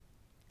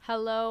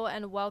Hello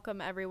and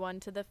welcome everyone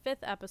to the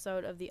 5th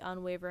episode of the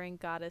Unwavering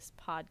Goddess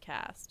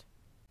podcast.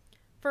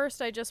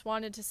 First, I just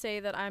wanted to say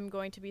that I'm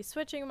going to be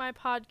switching my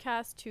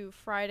podcast to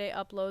Friday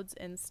uploads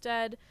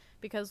instead,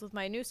 because with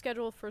my new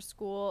schedule for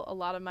school, a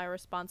lot of my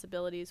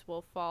responsibilities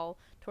will fall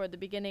toward the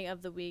beginning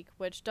of the week,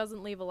 which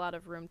doesn't leave a lot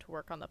of room to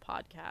work on the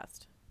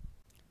podcast.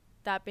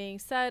 That being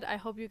said, I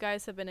hope you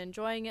guys have been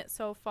enjoying it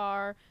so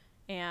far,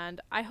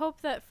 and I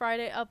hope that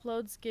Friday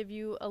uploads give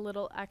you a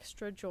little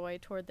extra joy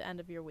toward the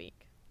end of your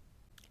week.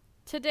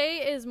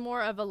 Today is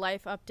more of a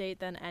life update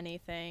than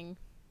anything,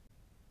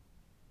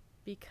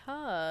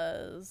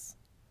 because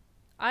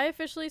I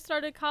officially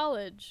started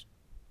college,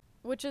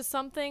 which is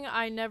something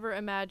I never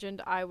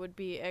imagined I would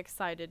be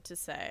excited to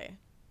say.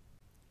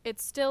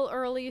 It's still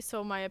early,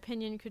 so my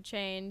opinion could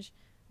change,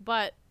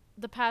 but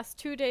the past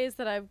 2 days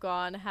that I've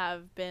gone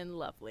have been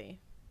lovely.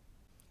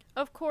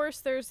 Of course,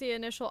 there's the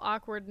initial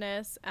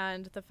awkwardness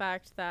and the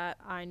fact that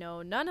I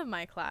know none of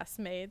my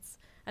classmates,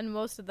 and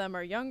most of them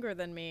are younger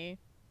than me,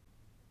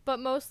 but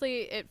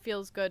mostly it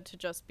feels good to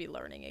just be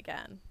learning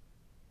again.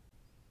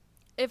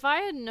 If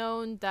I had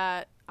known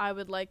that I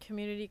would like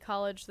community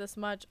college this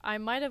much, I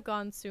might have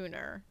gone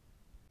sooner.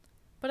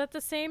 But at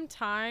the same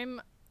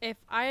time, if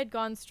I had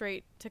gone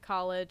straight to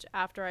college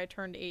after I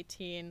turned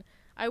 18,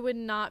 I would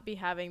not be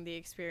having the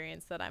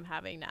experience that I'm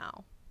having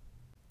now.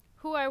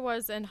 Who I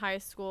was in high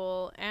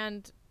school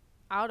and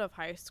out of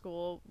high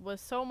school was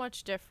so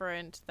much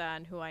different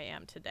than who I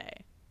am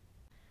today.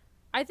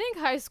 I think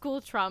high school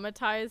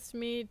traumatized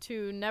me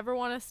to never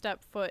want to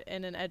step foot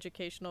in an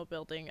educational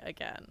building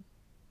again.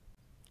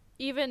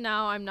 Even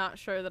now, I'm not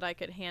sure that I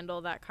could handle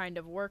that kind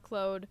of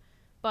workload,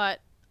 but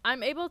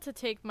I'm able to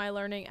take my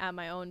learning at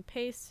my own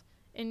pace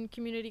in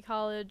community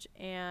college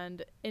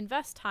and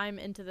invest time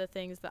into the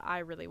things that I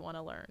really want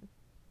to learn.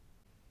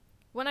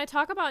 When I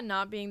talk about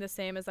not being the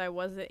same as I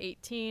was at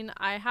 18,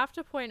 I have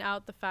to point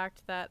out the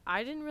fact that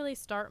I didn't really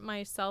start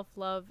my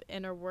self-love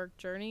inner work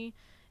journey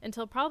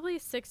until probably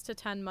 6 to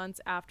 10 months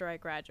after I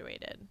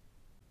graduated.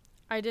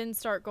 I didn't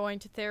start going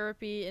to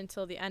therapy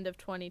until the end of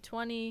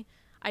 2020,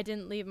 I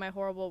didn't leave my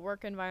horrible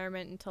work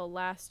environment until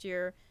last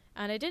year,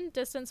 and I didn't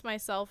distance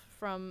myself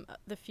from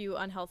the few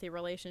unhealthy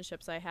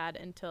relationships I had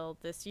until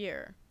this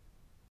year.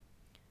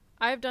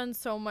 I've done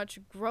so much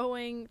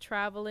growing,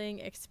 traveling,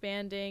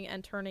 expanding,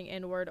 and turning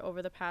inward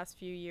over the past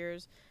few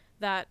years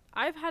that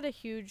I've had a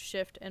huge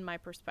shift in my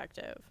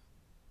perspective.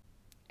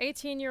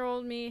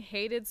 18-year-old me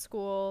hated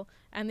school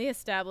and the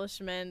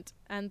establishment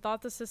and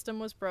thought the system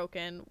was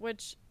broken,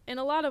 which in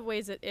a lot of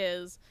ways it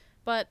is,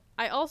 but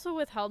I also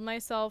withheld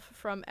myself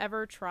from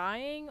ever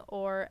trying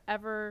or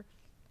ever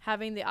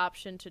having the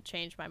option to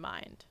change my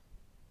mind.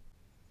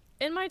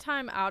 In my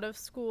time out of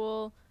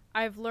school,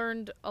 I've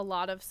learned a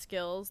lot of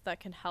skills that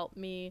can help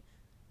me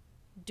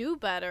do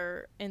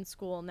better in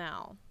school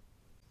now.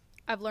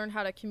 I've learned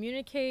how to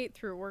communicate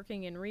through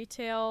working in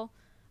retail.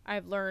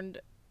 I've learned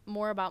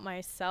more about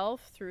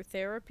myself through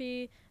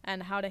therapy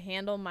and how to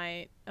handle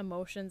my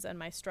emotions and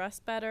my stress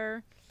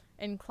better.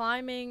 In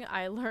climbing,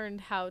 I learned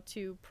how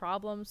to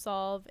problem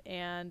solve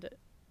and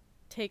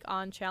take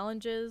on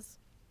challenges.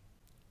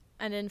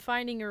 And in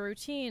finding a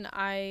routine,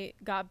 I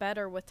got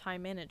better with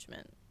time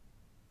management.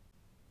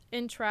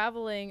 In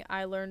traveling,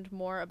 I learned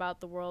more about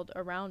the world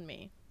around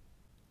me.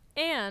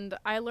 And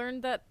I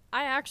learned that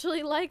I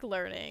actually like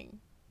learning,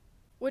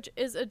 which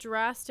is a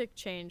drastic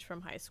change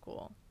from high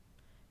school.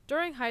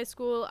 During high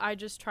school, I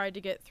just tried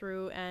to get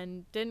through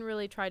and didn't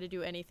really try to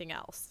do anything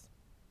else.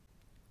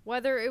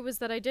 Whether it was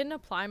that I didn't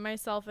apply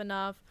myself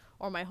enough,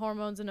 or my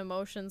hormones and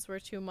emotions were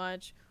too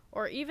much,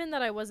 or even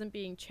that I wasn't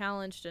being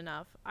challenged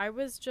enough, I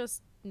was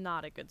just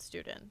not a good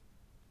student.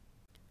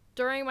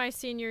 During my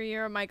senior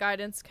year, my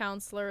guidance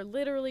counselor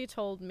literally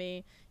told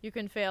me, "You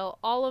can fail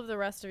all of the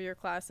rest of your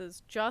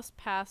classes, just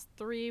pass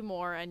 3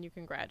 more and you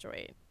can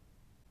graduate."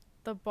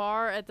 The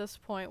bar at this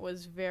point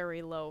was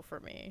very low for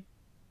me.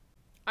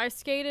 I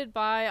skated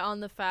by on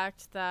the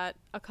fact that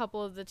a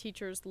couple of the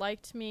teachers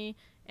liked me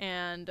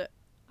and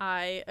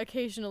I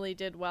occasionally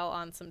did well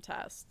on some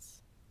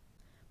tests.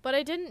 But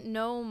I didn't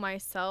know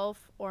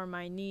myself or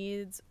my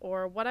needs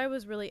or what I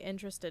was really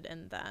interested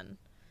in then.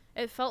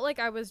 It felt like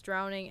I was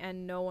drowning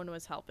and no one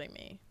was helping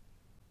me,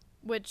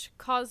 which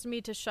caused me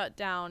to shut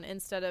down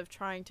instead of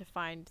trying to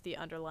find the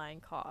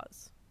underlying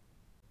cause.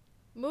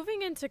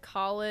 Moving into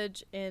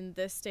college in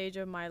this stage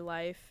of my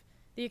life,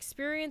 the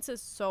experience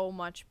is so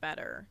much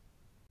better.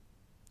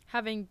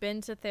 Having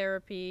been to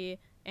therapy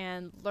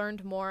and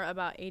learned more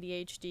about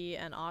ADHD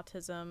and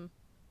autism,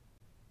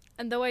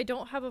 and though I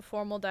don't have a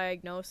formal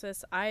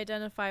diagnosis, I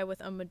identify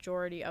with a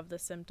majority of the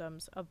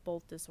symptoms of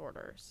both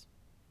disorders.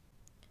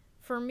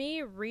 For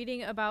me,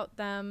 reading about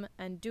them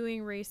and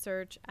doing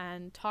research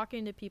and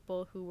talking to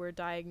people who were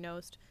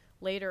diagnosed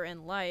later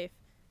in life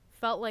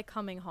felt like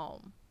coming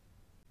home.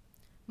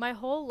 My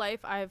whole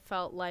life I've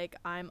felt like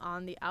I'm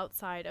on the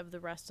outside of the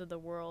rest of the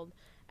world,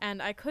 and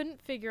I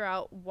couldn't figure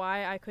out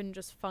why I couldn't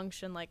just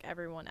function like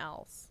everyone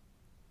else.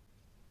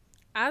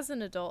 As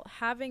an adult,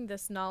 having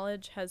this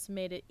knowledge has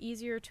made it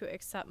easier to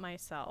accept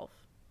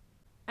myself.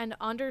 and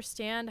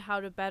understand how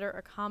to better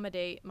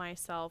accommodate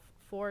myself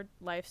for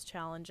life's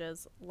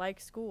challenges like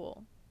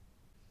school.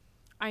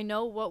 I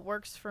know what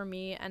works for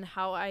me and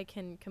how I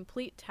can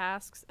complete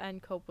tasks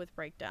and cope with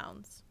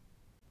breakdowns.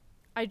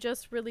 I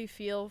just really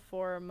feel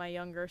for my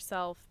younger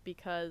self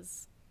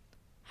because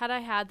had I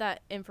had that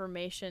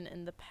information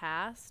in the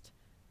past,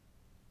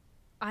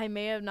 I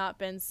may have not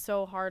been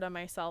so hard on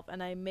myself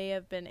and I may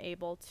have been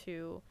able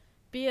to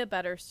be a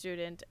better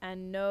student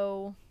and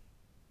know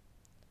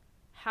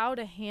how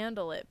to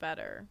handle it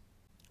better.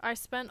 I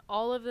spent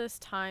all of this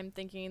time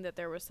thinking that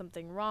there was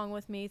something wrong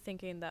with me,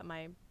 thinking that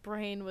my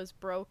brain was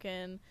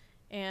broken,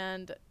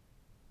 and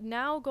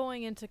now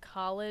going into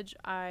college,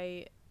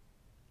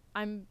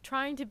 I'm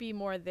trying to be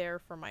more there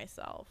for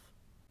myself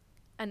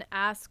and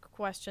ask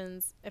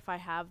questions if I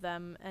have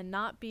them and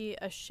not be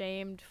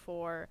ashamed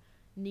for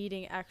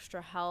needing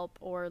extra help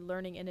or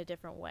learning in a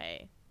different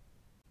way.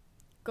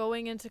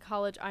 Going into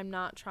college, I'm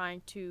not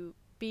trying to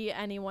be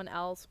anyone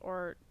else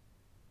or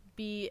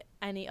be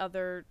any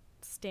other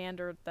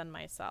standard than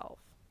myself.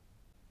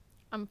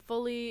 I'm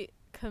fully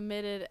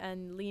committed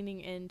and leaning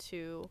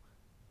into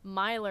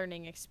my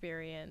learning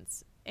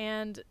experience,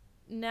 and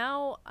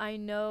now I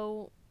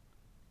know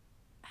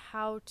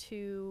how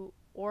to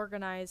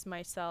organize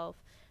myself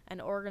and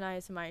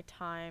organize my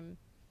time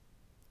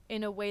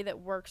in a way that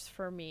works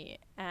for me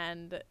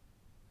and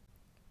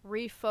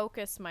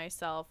refocus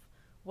myself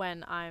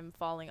when I'm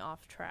falling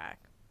off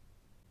track.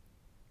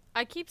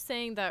 I keep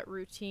saying that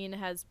routine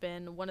has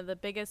been one of the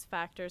biggest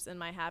factors in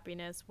my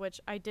happiness, which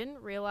I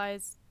didn't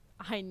realize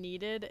I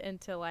needed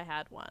until I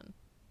had one.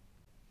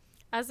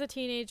 As a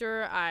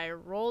teenager, I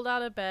rolled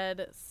out of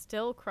bed,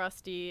 still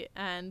crusty,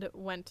 and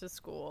went to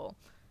school.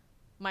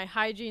 My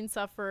hygiene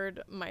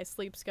suffered, my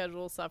sleep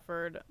schedule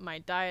suffered, my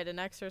diet and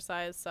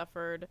exercise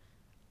suffered.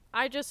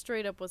 I just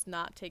straight up was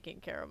not taking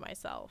care of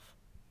myself.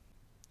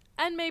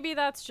 And maybe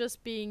that's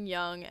just being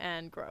young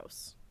and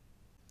gross.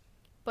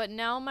 But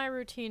now my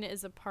routine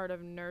is a part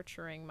of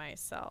nurturing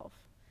myself.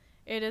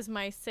 It is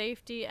my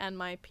safety and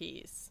my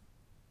peace.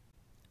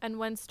 And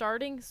when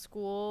starting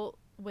school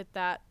with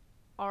that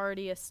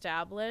already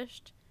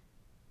established,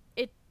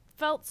 it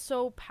felt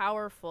so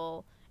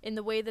powerful in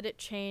the way that it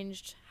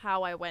changed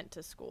how I went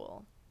to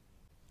school.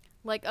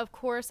 Like, of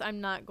course, I'm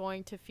not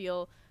going to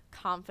feel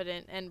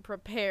confident and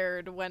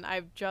prepared when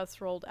I've just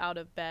rolled out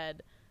of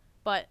bed,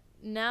 but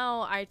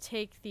now I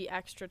take the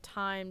extra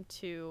time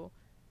to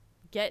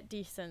get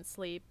decent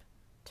sleep,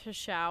 to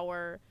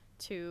shower,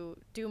 to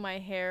do my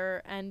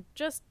hair, and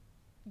just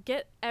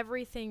get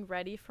everything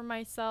ready for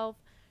myself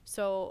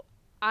so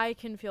I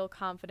can feel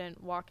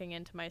confident walking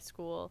into my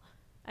school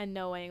and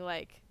knowing,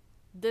 like,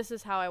 this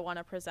is how I want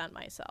to present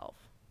myself.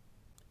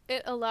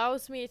 It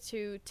allows me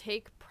to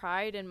take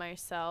pride in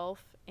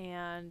myself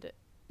and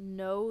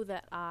know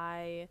that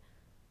I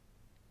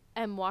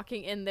am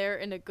walking in there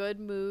in a good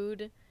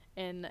mood,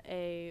 in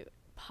a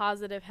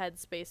positive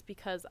headspace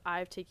because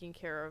I've taken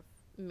care of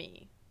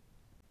me.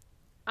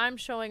 I'm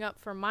showing up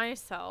for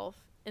myself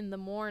in the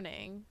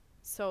morning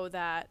so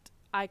that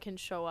I can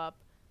show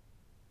up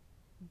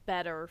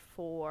better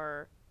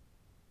for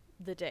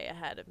the day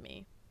ahead of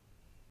me.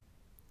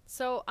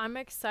 So I'm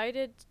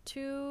excited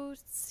to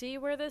see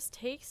where this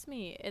takes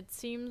me. It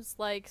seems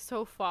like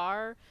so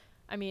far,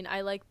 I mean,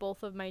 I like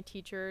both of my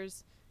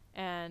teachers,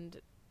 and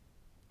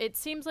it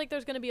seems like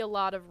there's going to be a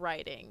lot of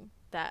writing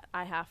that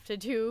I have to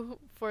do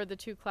for the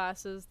two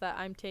classes that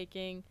I'm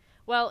taking.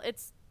 Well,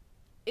 it's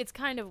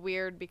kind of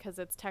weird because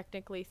it's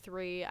technically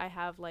 3. I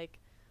have like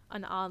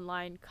an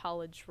online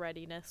college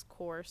readiness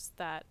course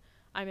that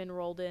I'm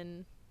enrolled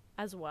in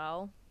as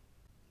well.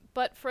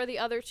 But for the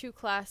other 2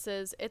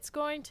 classes, it's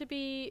going to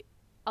be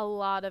a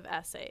lot of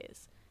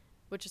essays,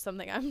 which is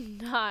something I'm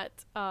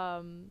not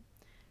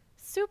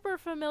super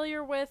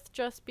familiar with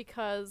just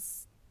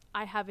because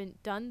I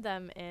haven't done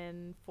them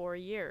in 4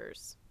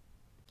 years.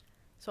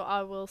 So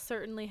I will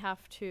certainly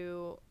have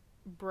to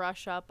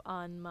brush up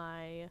on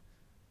my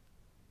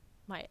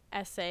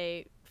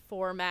essay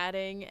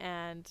formatting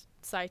and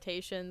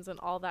citations and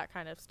all that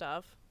kind of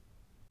stuff.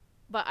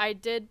 But I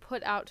did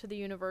put out to the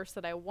universe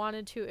that I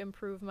wanted to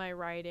improve my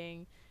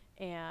writing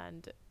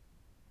and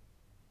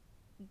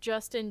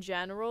just in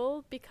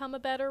general become a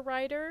better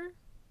writer.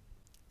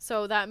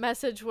 So that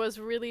message was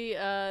really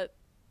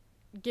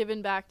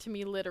given back to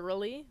me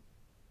literally.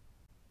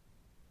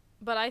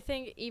 But I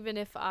think even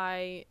if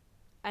I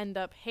end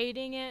up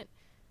hating it,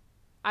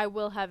 I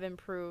will have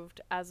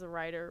improved as a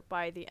writer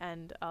by the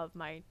end of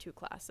my 2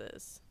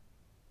 classes,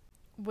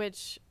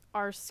 which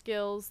are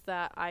skills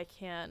that I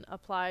can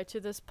apply to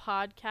this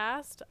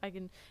podcast. I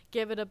can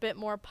give it a bit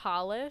more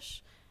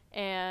polish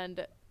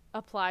and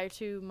apply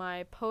to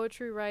my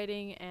poetry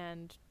writing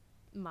and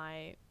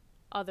my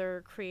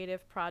other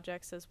creative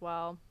projects as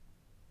well.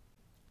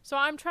 So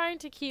I'm trying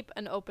to keep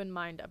an open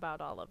mind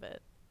about all of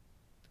it.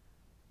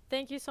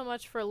 Thank you so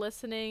much for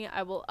listening.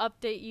 I will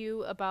update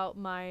you about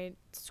my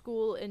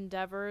school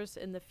endeavors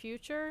in the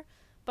future,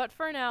 but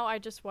for now, I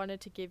just wanted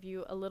to give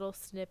you a little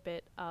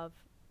snippet of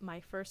my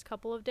first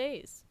couple of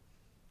days.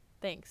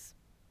 Thanks.